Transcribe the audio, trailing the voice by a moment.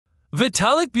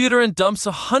Vitalik Buterin dumps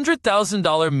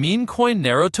 $100,000 meme coin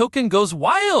Neiro token goes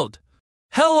wild.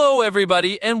 Hello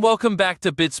everybody and welcome back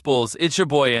to BitsPuls. It's your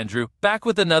boy Andrew, back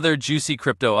with another juicy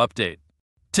crypto update.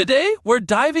 Today, we're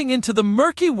diving into the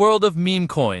murky world of meme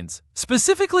coins,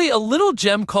 specifically a little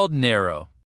gem called Neiro.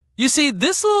 You see,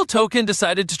 this little token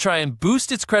decided to try and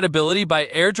boost its credibility by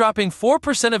airdropping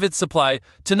 4% of its supply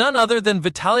to none other than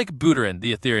Vitalik Buterin,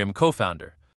 the Ethereum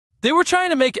co-founder. They were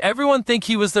trying to make everyone think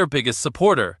he was their biggest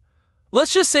supporter.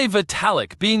 Let's just say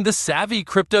Vitalik, being the savvy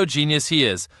crypto genius he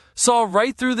is, saw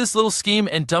right through this little scheme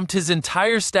and dumped his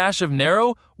entire stash of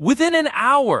Neiro within an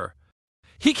hour.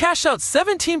 He cashed out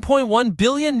 17.1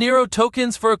 billion Neiro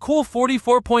tokens for a cool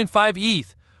 44.5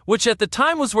 ETH, which at the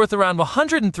time was worth around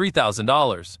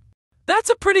 $103,000. That's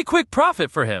a pretty quick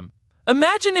profit for him.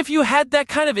 Imagine if you had that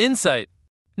kind of insight.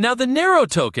 Now the Neiro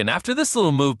token, after this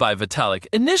little move by Vitalik,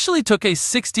 initially took a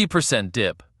 60%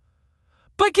 dip.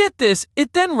 But get this,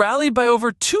 it then rallied by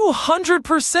over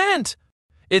 200%.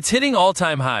 It's hitting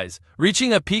all-time highs,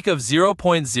 reaching a peak of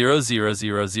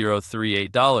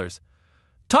 $0.000038.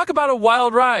 Talk about a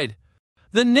wild ride.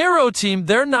 The Neiro team,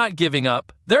 they're not giving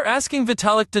up. They're asking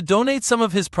Vitalik to donate some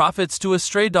of his profits to a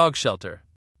stray dog shelter.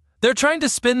 They're trying to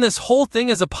spin this whole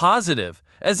thing as a positive,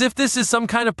 as if this is some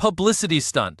kind of publicity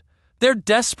stunt. They're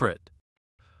desperate.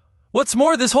 What's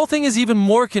more, this whole thing is even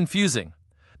more confusing.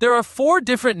 There are 4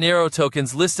 different Neiro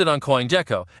tokens listed on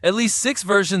CoinGecko, at least 6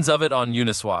 versions of it on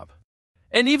Uniswap,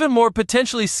 and even more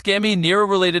potentially scammy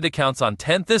Neiro-related accounts on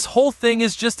 10th. This whole thing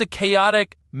is just a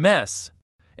chaotic mess.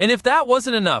 And if that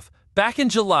wasn't enough, back in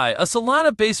July, a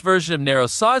Solana-based version of Neiro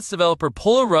saw its developer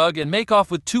pull a rug and make off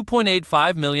with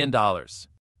 $2.85 million.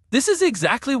 This is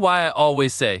exactly why I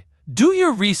always say, do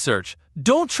your research,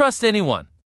 don't trust anyone.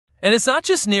 And it's not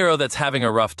just Neiro that's having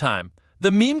a rough time. The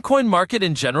meme coin market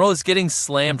in general is getting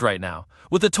slammed right now,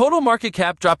 with the total market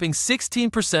cap dropping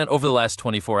 16% over the last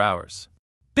 24 hours.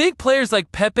 Big players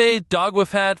like Pepe,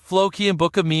 Dogwifhat, Floki, and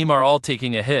Book of Meme are all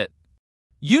taking a hit.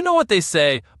 You know what they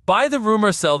say, buy the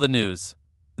rumor, sell the news.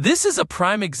 This is a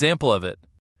prime example of it.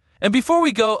 And before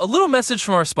we go, a little message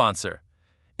from our sponsor.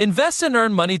 Invest and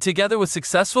earn money together with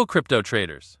successful crypto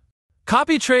traders.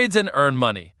 Copy trades and earn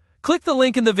money. Click the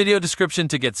link in the video description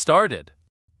to get started.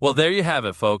 Well, there you have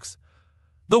it, folks.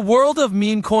 The world of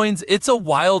meme coins, it's a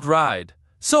wild ride.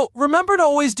 So remember to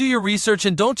always do your research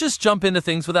and don't just jump into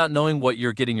things without knowing what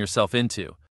you're getting yourself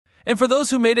into. And for those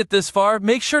who made it this far,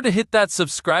 make sure to hit that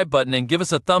subscribe button and give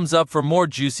us a thumbs up for more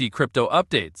juicy crypto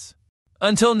updates.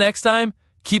 Until next time,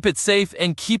 keep it safe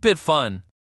and keep it fun.